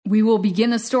We will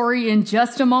begin the story in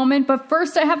just a moment, but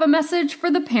first I have a message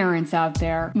for the parents out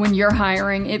there. When you're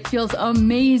hiring, it feels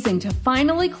amazing to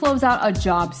finally close out a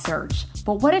job search.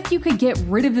 But what if you could get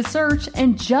rid of the search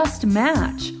and just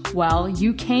match? Well,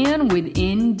 you can with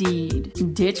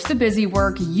Indeed. Ditch the busy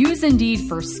work, use Indeed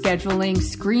for scheduling,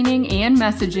 screening, and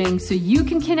messaging so you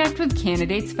can connect with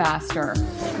candidates faster.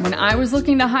 When I was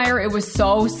looking to hire, it was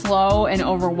so slow and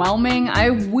overwhelming. I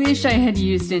wish I had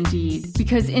used Indeed,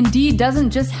 because Indeed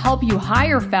doesn't just help you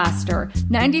hire faster.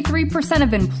 93%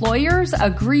 of employers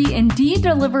agree Indeed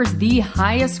delivers the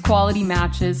highest quality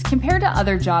matches compared to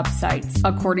other job sites,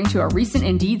 according to a recent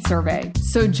Indeed survey.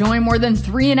 So join more than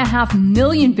 3.5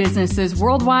 million businesses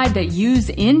worldwide that use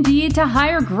Indeed to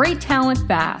hire great talent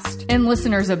fast. And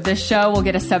listeners of this show will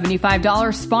get a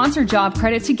 $75 sponsored job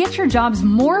credit to get your jobs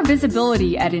more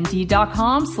visibility at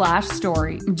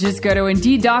Indeed.com/story. Just go to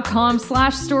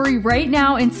Indeed.com/story right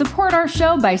now and support our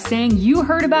show by saying you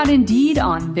heard about Indeed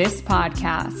on this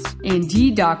podcast.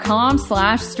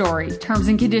 Indeed.com/story. Terms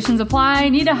and conditions apply.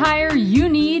 Need to hire? You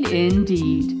need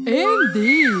Indeed.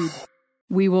 Indeed.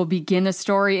 We will begin the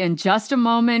story in just a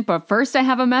moment, but first I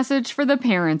have a message for the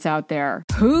parents out there.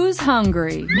 Who's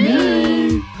hungry?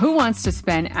 Me! Who wants to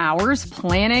spend hours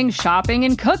planning, shopping,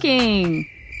 and cooking?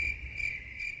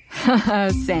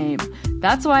 Same.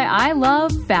 That's why I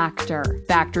love Factor.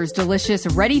 Factor's delicious,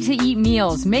 ready-to-eat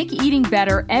meals make eating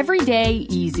better every day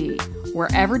easy.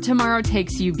 Wherever tomorrow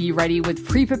takes you, be ready with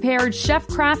pre-prepared,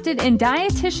 chef-crafted, and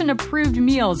dietitian-approved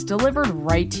meals delivered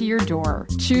right to your door.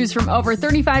 Choose from over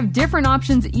 35 different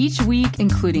options each week,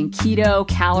 including keto,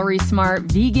 calorie smart,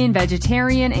 vegan,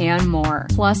 vegetarian, and more.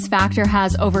 Plus, Factor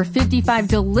has over 55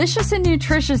 delicious and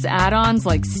nutritious add-ons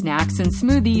like snacks and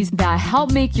smoothies that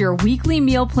help make your weekly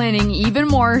meal planning even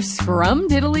more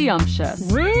scrum-diddly-umptious.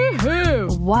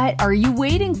 Woohoo! What are you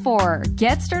waiting for?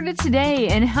 Get started today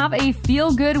and have a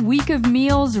feel-good week of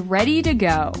meals ready to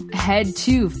go. Head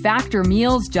to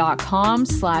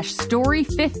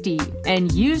factormeals.com/story50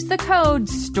 and use the code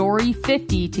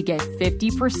STORY50 to get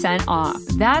 50% off.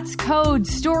 That's code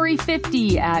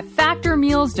STORY50 at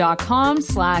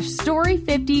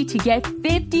factormeals.com/story50 to get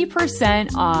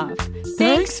 50% off.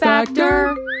 Thanks,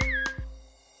 Factor!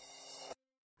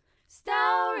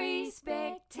 Story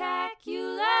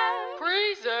Spectacular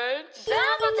Presents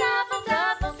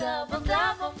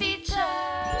Double feature.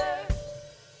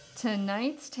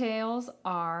 Tonight's tales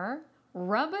are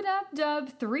Rub-a-Dub-Dub,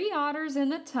 3 Otters in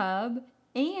the Tub,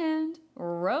 and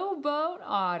Rowboat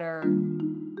Otter.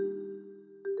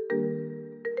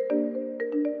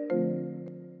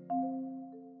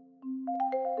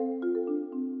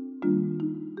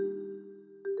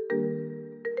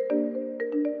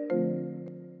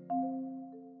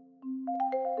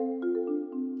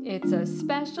 It's a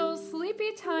special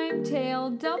Sleepy Time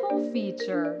Tale double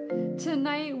feature.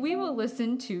 Tonight we will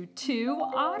listen to 2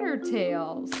 otter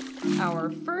tales. Our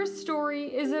first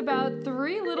story is about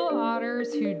 3 little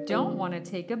otters who don't want to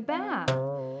take a bath.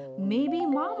 Maybe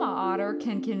Mama Otter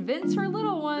can convince her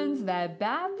little ones that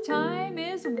bath time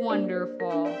is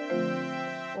wonderful.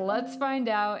 Let's find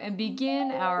out and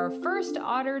begin our first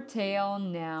otter tale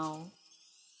now.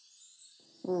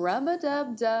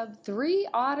 Rub-a-dub-dub, 3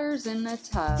 Otters in the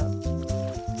Tub.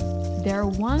 There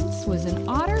once was an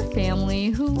otter family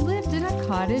who lived in a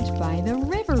cottage by the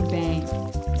riverbank.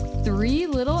 3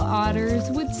 little otters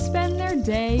would spend their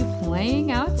day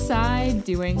playing outside,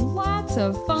 doing lots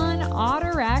of fun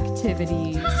otter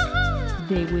activities.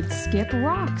 They would skip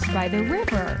rocks by the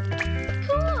river.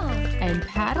 Cool. And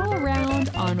paddle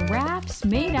around on rafts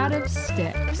made out of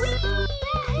sticks.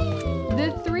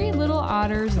 The 3 little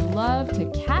otters love to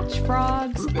catch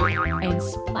frogs and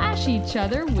splash each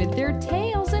other with their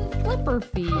tails and flipper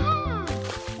feet.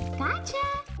 Gotcha.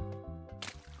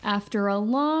 After a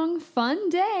long, fun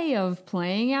day of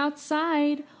playing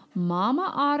outside,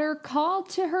 Mama Otter called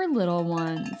to her little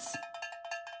ones.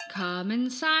 Come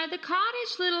inside the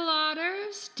cottage, little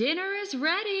otters. Dinner is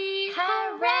ready.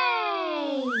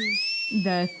 Hooray!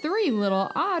 The 3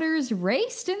 little otters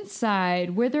raced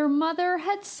inside where their mother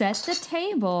had set the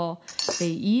table.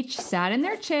 They each sat in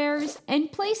their chairs and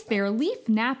placed their leaf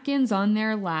napkins on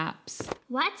their laps.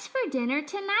 What's for dinner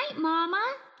tonight, Mama?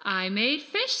 I made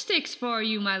fish sticks for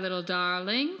you, my little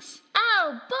darlings.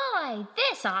 Oh boy,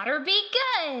 this oughter be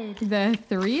good. The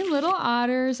 3 little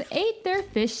otters ate their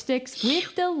fish sticks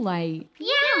with delight.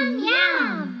 Yum,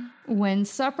 yum. When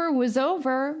supper was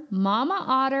over, Mama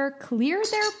Otter cleared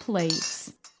their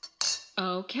plates.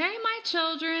 Okay, my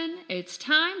children, it's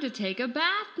time to take a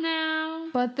bath now.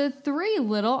 But the 3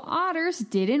 little otters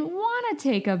didn't want to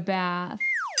take a bath.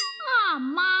 Aw,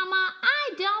 Mama, I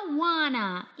don't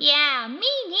wanna. Yeah, me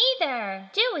neither.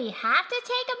 Do we have to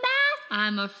take a bath?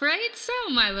 I'm afraid so,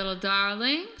 my little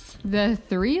darlings. The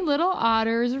three little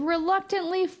otters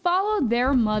reluctantly followed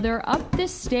their mother up the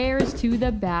stairs to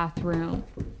the bathroom.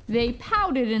 They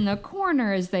pouted in the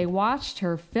corner as they watched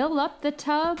her fill up the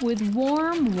tub with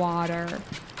warm water.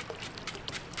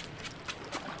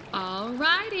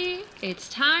 Alrighty, it's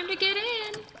time to get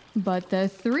in. But the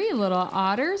three little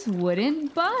otters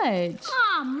wouldn't budge.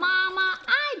 Aw, Mama,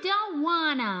 I don't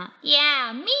wanna.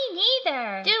 Yeah, me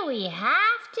neither. Do we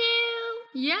have to?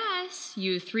 Yes,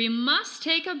 you three must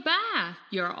take a bath.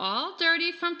 You're all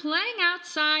dirty from playing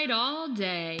outside all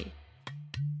day.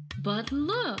 But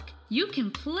look, you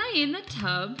can play in the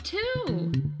tub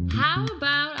too. How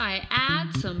about I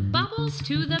add some bubbles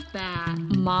to the bath?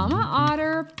 Mama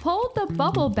Otter pulled the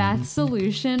bubble bath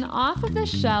solution off of the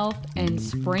shelf and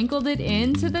sprinkled it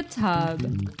into the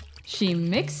tub. She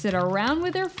mixed it around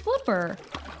with her flipper.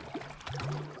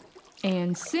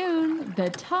 And soon the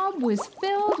tub was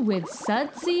filled with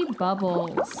sudsy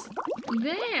bubbles.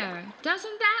 There,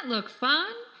 doesn't that look fun?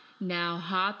 Now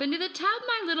hop into the tub,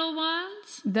 my little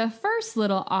ones. The first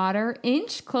little otter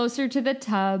inched closer to the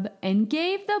tub and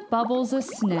gave the bubbles a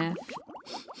sniff.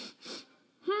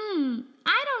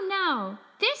 I don't know.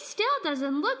 This still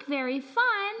doesn't look very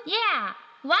fun. Yeah,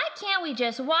 why can't we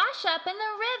just wash up in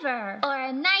the river? Or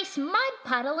a nice mud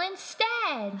puddle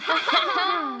instead?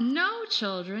 No,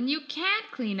 children, you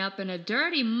can't clean up in a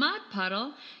dirty mud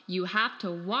puddle. You have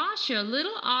to wash your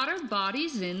little otter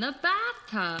bodies in the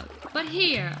bathtub. But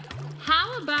here,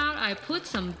 how about I put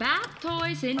some bath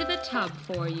toys into the tub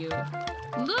for you?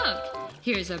 Look,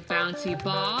 here's a bouncy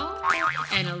ball,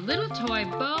 and a little toy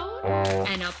boat,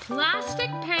 and a plastic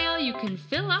pail you can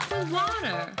fill up with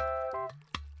water.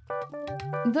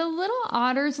 The little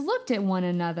otters looked at one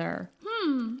another.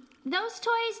 Those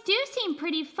toys do seem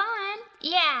pretty fun.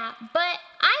 Yeah, but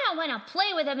I don't want to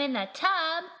play with them in the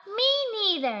tub.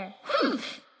 Me neither.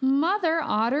 Mother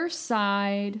Otter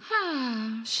sighed.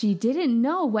 She didn't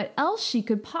know what else she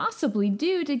could possibly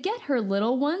do to get her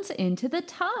little ones into the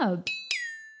tub.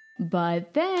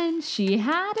 But then she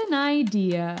had an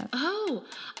idea. Oh,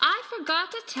 I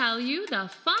forgot to tell you the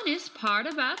funnest part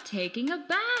about taking a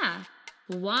bath.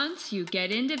 Once you get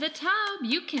into the tub,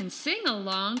 you can sing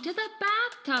along to the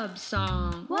bathtub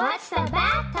song. What's the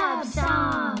bathtub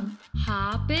song?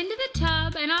 Hop into the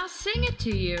tub and I'll sing it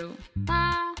to you.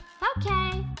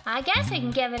 Okay. I guess I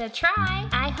can give it a try.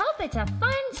 I hope it's a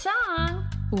fun song.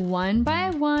 One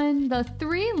by one, the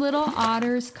three little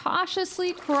otters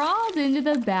cautiously crawled into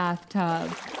the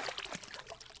bathtub.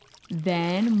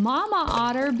 Then Mama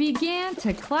Otter began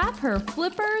to clap her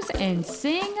flippers and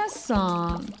sing a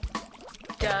song.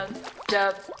 Dub,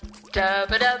 dub,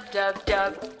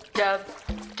 dub-a-dub-dub-dub, dub,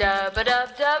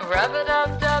 dub-a-dub-dub,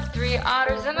 rub-a-dub-dub, three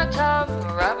otters in the tub,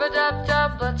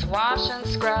 rub-a-dub-dub, let's wash and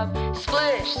scrub,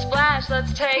 splish, splash,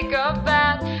 let's take a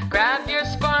bath, grab your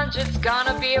sponge, it's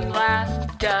gonna be a blast,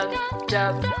 dub,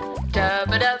 dub,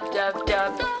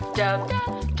 dub-a-dub-dub-dub, dub,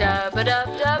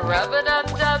 dub-a-dub-dub,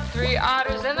 rub-a-dub-dub, three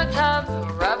otters in the tub,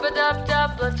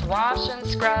 rub-a-dub-dub, let's wash and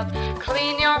scrub,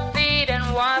 clean your feet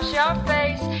and wash your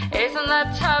face, isn't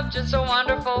that tub just a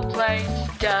wonderful place?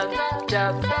 Dub,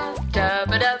 dub,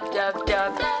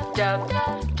 dub-a-dub-dub-dub, dub,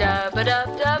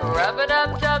 dub-a-dub-dub,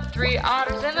 rub-a-dub-dub, three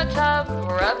otters in the tub,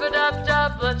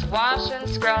 rub-a-dub-dub, let's wash and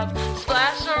scrub,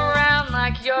 splash around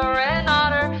like you're an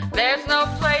otter, there's no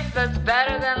place that's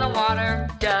better than the water.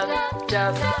 Dub,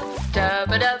 dub,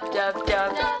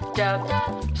 dub-a-dub-dub-dub, dub,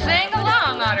 sing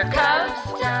along, otter cubs.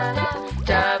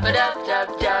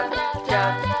 Dub-a-dub-dub-dub,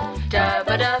 dub,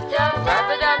 dub-a-dub-dub,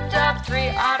 rub-a-dub-dub, three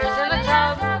otters in the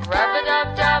tub,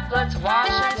 rub-a-dub-dub, let's wash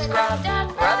and scrub,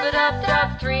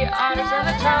 rub-a-dub-dub, three otters in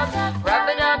the tub,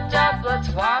 rub-a-dub-dub, let's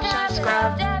wash and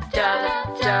scrub,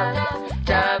 dub, dub,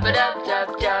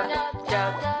 dub-a-dub-dub-dub,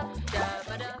 dub,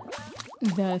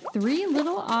 dub-a-dub. The three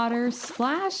little otters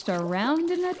splashed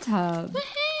around in the tub.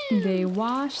 They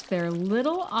washed their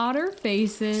little otter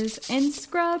faces and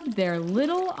scrubbed their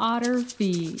little otter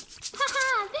feet.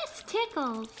 Haha, this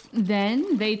tickles.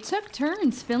 Then they took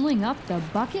turns filling up the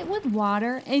bucket with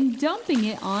water and dumping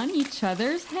it on each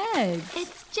other's heads.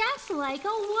 It's just like a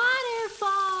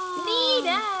waterfall.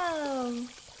 Neato.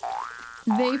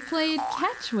 They played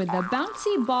catch with the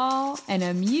bouncy ball and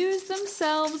amused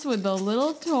themselves with the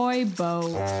little toy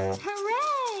boat.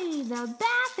 Hooray! The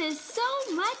bath is so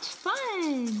much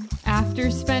fun.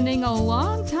 After spending a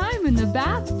long time in the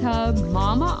bathtub,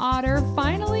 Mama Otter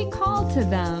finally called to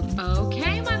them.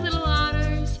 Okay, my little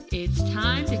otters, it's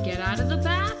time to get out of the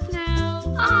bath now.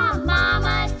 Aw,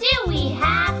 Mama, do we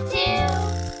have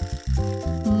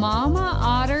to? Mama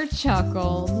Otter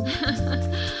chuckled.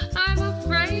 I'm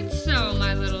afraid so,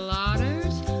 my little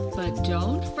otters. But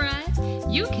don't fret,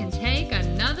 you can take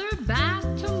another bath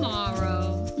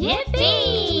tomorrow.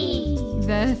 Yippee!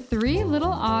 The three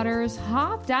little otters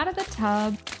hopped out of the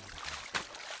tub,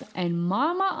 and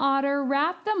Mama Otter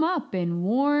wrapped them up in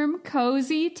warm,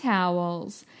 cozy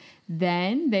towels.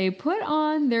 Then they put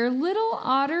on their little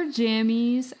otter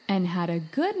jammies and had a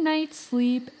good night's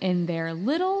sleep in their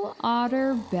little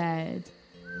otter bed.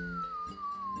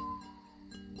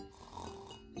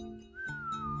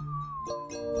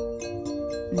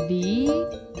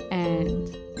 The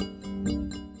end.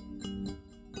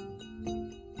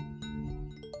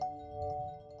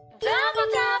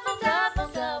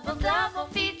 Double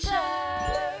feature.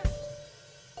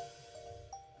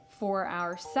 For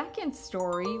our second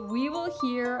story, we will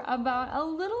hear about a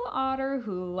little otter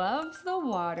who loves the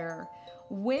water.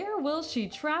 Where will she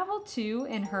travel to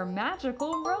in her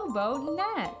magical rowboat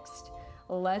next?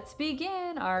 Let's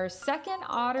begin our second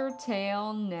otter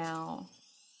tale now.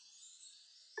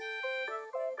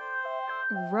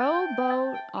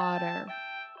 Rowboat Otter.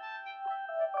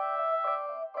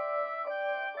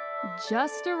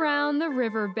 Just around the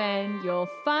river bend, you'll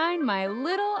find my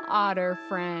little otter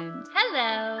friend.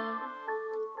 Hello.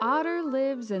 Otter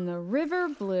lives in the river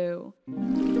blue.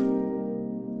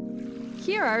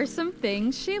 Here are some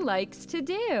things she likes to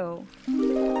do.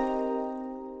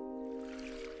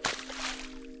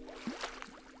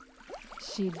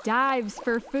 She dives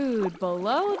for food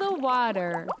below the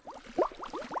water.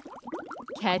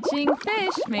 Catching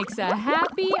fish makes a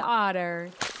happy otter.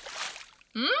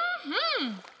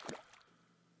 Mm-hmm.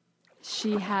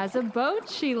 She has a boat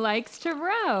she likes to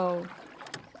row.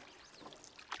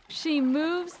 She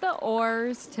moves the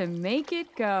oars to make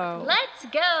it go. Let's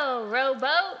go,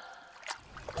 rowboat.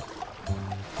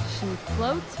 She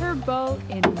floats her boat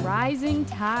in rising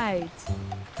tides.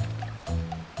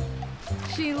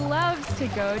 She loves to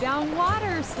go down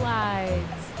water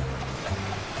slides.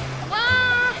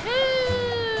 Wahoo!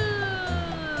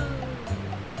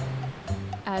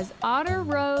 As Otter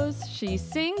rows, she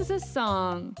sings a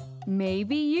song.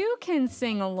 Maybe you can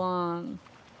sing along.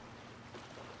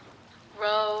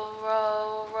 Row,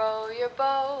 row, row your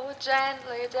boat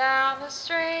gently down the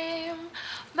stream.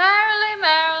 Merrily,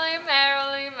 merrily,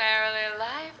 merrily, merrily,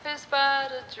 life is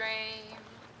but a dream.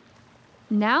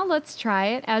 Now let's try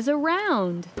it as a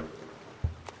round.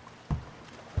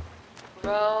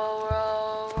 Row,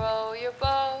 row, row your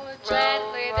boat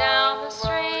gently down the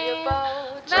stream.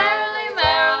 Merrily,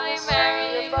 merrily,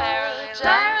 merrily, merrily,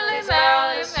 merrily,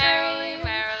 merrily, merrily,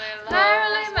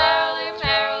 merrily, merrily,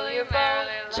 merrily,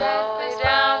 merrily, gently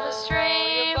down the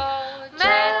stream.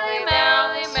 Merrily,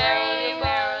 merrily, merrily,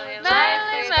 merrily,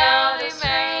 merrily, merrily,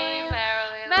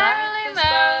 merrily, merrily,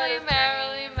 merrily,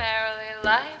 merrily, merrily,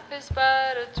 life is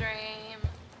but a dream.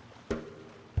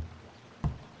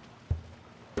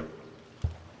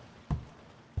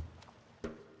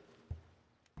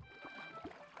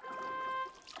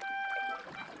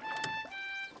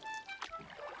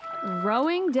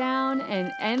 Rowing down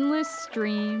an endless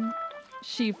stream,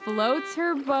 she floats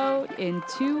her boat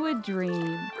into a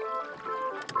dream.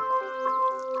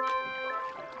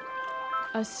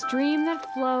 A stream that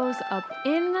flows up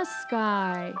in the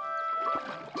sky.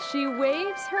 She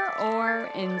waves her oar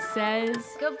and says,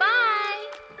 Goodbye.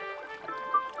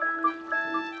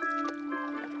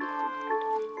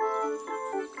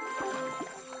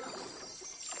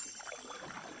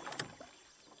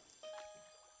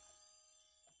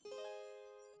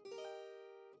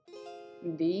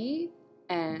 The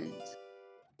end.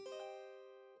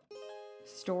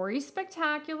 Story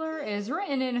Spectacular is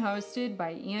written and hosted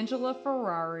by Angela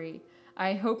Ferrari.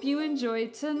 I hope you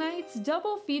enjoyed tonight's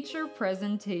double feature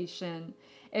presentation.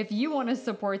 If you want to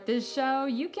support this show,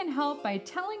 you can help by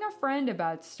telling a friend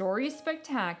about Story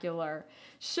Spectacular.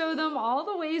 Show them all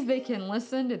the ways they can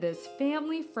listen to this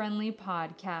family-friendly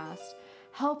podcast.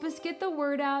 Help us get the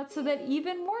word out so that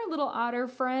even more little otter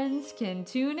friends can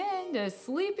tune in to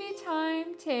Sleepy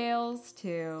Time Tales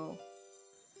too.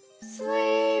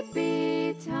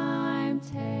 Sleepy Time.